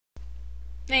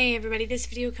Hey everybody, this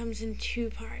video comes in two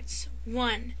parts.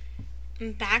 One,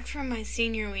 I'm back from my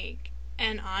senior week,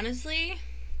 and honestly,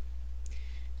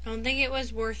 I don't think it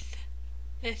was worth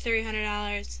the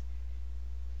 $300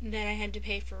 that I had to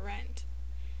pay for rent.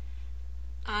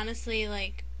 Honestly,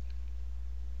 there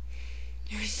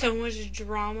was so much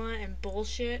drama and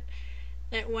bullshit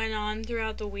that went on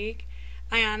throughout the week.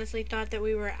 I honestly thought that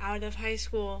we were out of high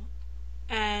school,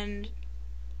 and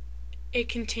it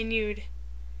continued.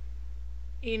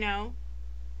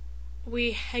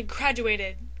 We had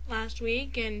graduated last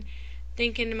week, and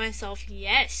thinking to myself,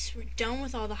 yes, we're done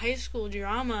with all the high school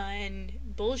drama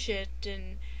and bullshit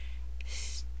and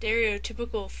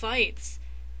stereotypical fights.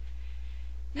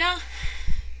 No,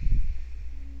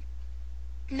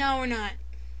 we're not,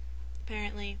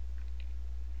 apparently.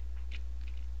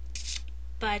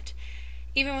 But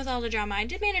even with all the drama, I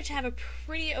did manage to have a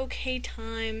pretty okay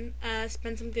time,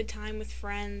 spend some good time with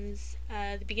friends,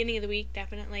 the beginning of the week,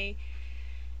 definitely,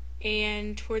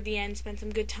 and toward the end, spent some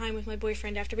good time with my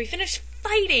boyfriend after we finished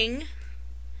fighting.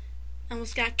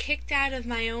 Almost got kicked out of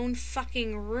my own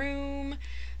fucking room.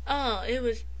 Oh, it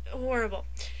was horrible.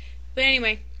 But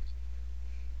anyway,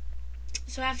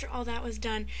 so after all that was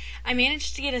done, I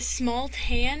managed to get a small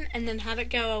tan and then have it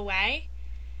go away.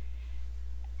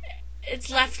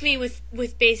 It's left me with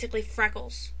basically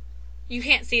freckles. You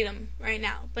can't see them right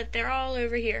now, but they're all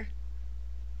over here.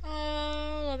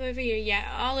 All over here,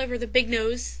 yeah, all over the big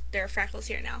nose. There are freckles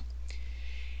here now.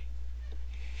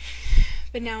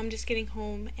 But now I'm just getting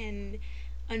home and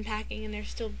unpacking, and there's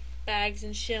still bags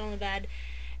and shit on the bed,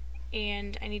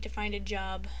 and I need to find a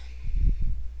job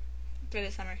for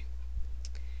the summer.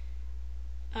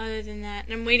 Other than that,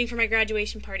 and I'm waiting for my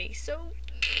graduation party, so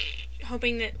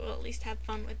hoping that we'll at least have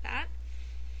fun with that.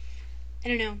 I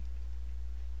don't know.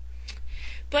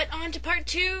 But on to part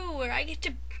 2, where I get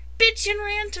to bitch and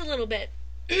rant a little bit.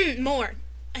 More,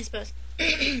 I suppose.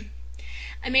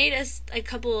 I made a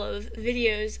couple of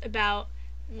videos about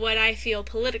what I feel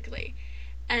politically.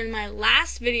 And my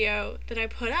last video that I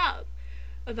put up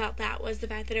about that was the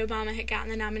fact that Obama had gotten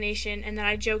the nomination and that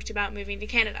I joked about moving to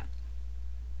Canada.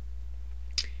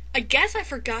 I guess I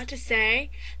forgot to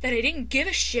say that I didn't give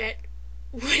a shit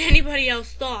what anybody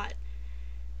else thought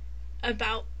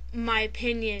about my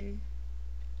opinion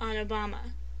on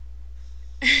Obama.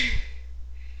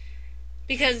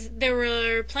 Because there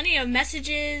were plenty of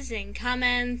messages and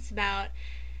comments about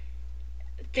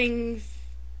things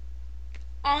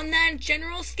on that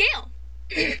general scale.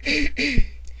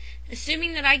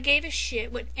 Assuming that I gave a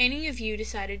shit what any of you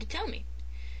decided to tell me.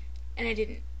 And I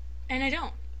didn't. And I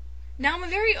don't. Now I'm a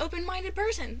very open-minded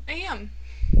person. I am.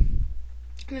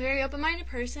 I'm a very open-minded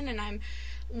person, and I'm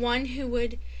one who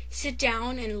would sit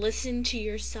down and listen to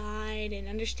your side and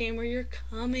understand where you're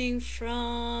coming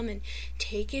from and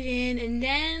take it in and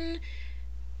then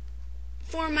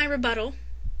form my rebuttal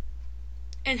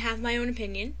and have my own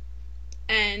opinion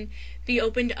and be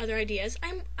open to other ideas.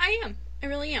 I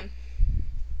really am.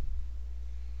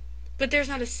 But there's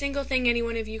not a single thing any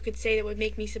one of you could say that would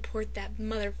make me support that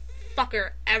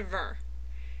motherfucker ever.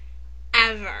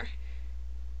 Ever.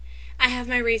 I have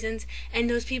my reasons, and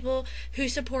those people who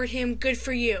support him, good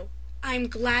for you. I'm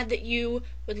glad that you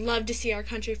would love to see our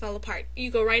country fall apart. You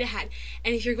go right ahead.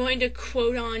 And if you're going to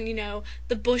quote on,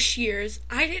 the Bush years,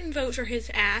 I didn't vote for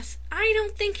his ass. I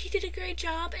don't think he did a great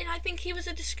job, and I think he was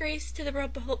a disgrace to the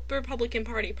Republican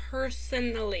Party,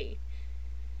 personally.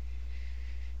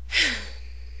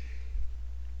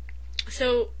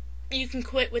 So, you can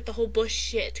quit with the whole Bush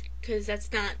shit, because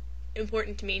that's not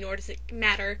important to me, nor does it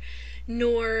matter,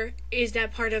 nor is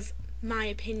that part of my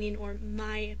opinion or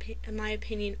my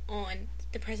opinion on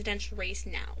the presidential race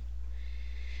now.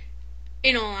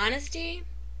 In all honesty,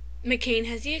 McCain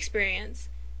has the experience,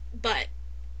 but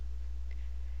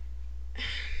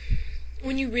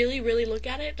when you really, really look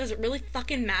at it, does it really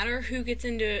fucking matter who gets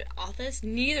into office?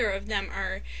 Neither of them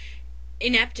are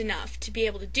inept enough to be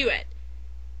able to do it.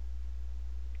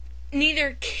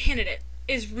 Neither candidate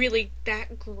is really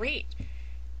that great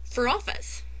for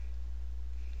office.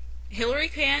 Hillary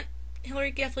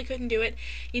definitely couldn't do it.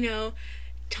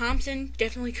 Thompson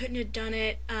definitely couldn't have done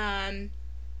it.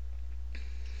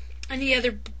 Any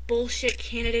other bullshit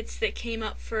candidates that came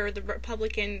up for the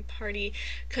Republican Party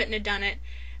couldn't have done it.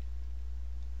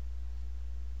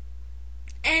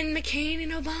 And McCain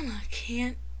and Obama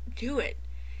can't do it.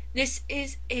 This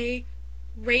is a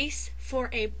race for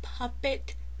a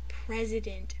puppet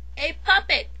president. A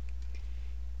puppet!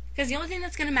 Because the only thing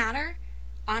that's going to matter,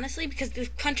 honestly, because the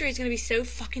country is going to be so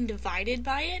fucking divided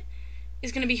by it,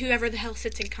 is going to be whoever the hell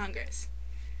sits in Congress.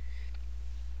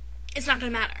 It's not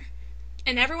going to matter.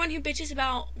 And everyone who bitches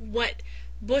about what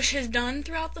Bush has done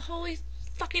throughout the whole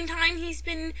fucking time he's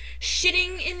been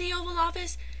shitting in the Oval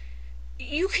Office,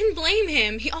 you can blame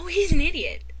him. He's an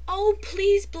idiot. Oh,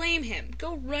 please blame him.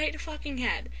 Go right fucking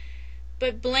ahead.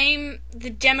 But blame the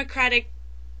Democratic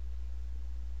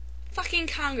fucking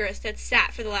Congress that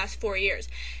sat for the last 4 years.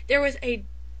 There was a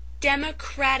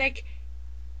Democratic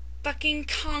fucking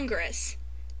Congress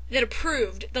that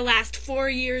approved the last 4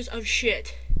 years of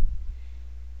shit.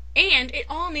 And it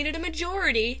all needed a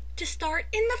majority to start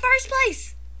in the first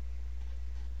place.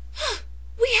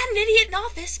 We had an idiot in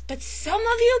office, but some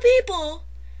of you people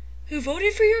who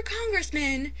voted for your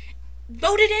congressman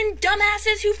voted in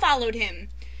dumbasses who followed him.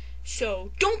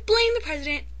 So don't blame the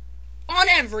president on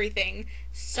everything.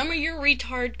 Some of your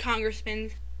retard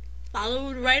congressmen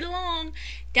followed right along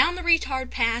down the retard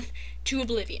path to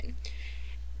oblivion.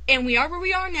 And we are where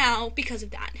we are now because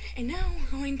of that. And now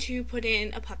we're going to put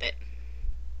in a puppet.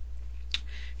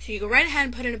 So you go right ahead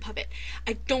and put in a puppet.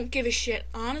 I don't give a shit.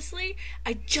 Honestly,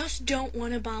 I just don't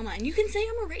want Obama. And you can say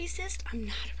I'm a racist. I'm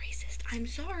not a racist. I'm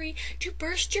sorry to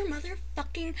burst your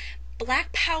motherfucking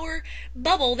black power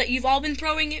bubble that you've all been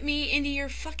throwing at me into your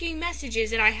fucking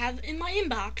messages that I have in my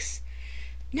inbox.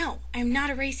 No, I'm not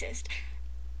a racist.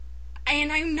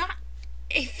 And I'm not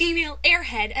a female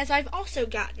airhead, as I've also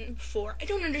gotten before. I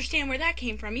don't understand where that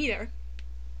came from either.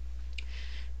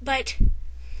 But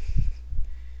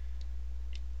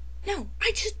no,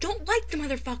 I just don't like the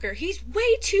motherfucker. He's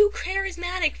way too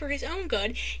charismatic for his own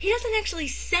good. He doesn't actually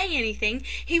say anything.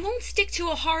 He won't stick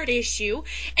to a hard issue.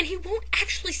 And he won't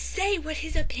actually say what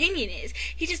his opinion is.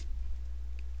 He just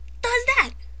does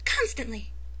that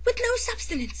constantly. With no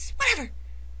substance. Whatever.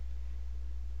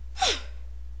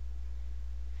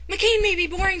 McCain may be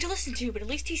boring to listen to, but at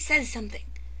least he says something.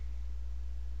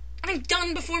 I'm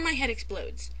done before my head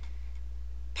explodes.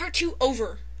 Part 2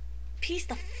 over. Peace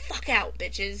the fuck out,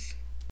 bitches.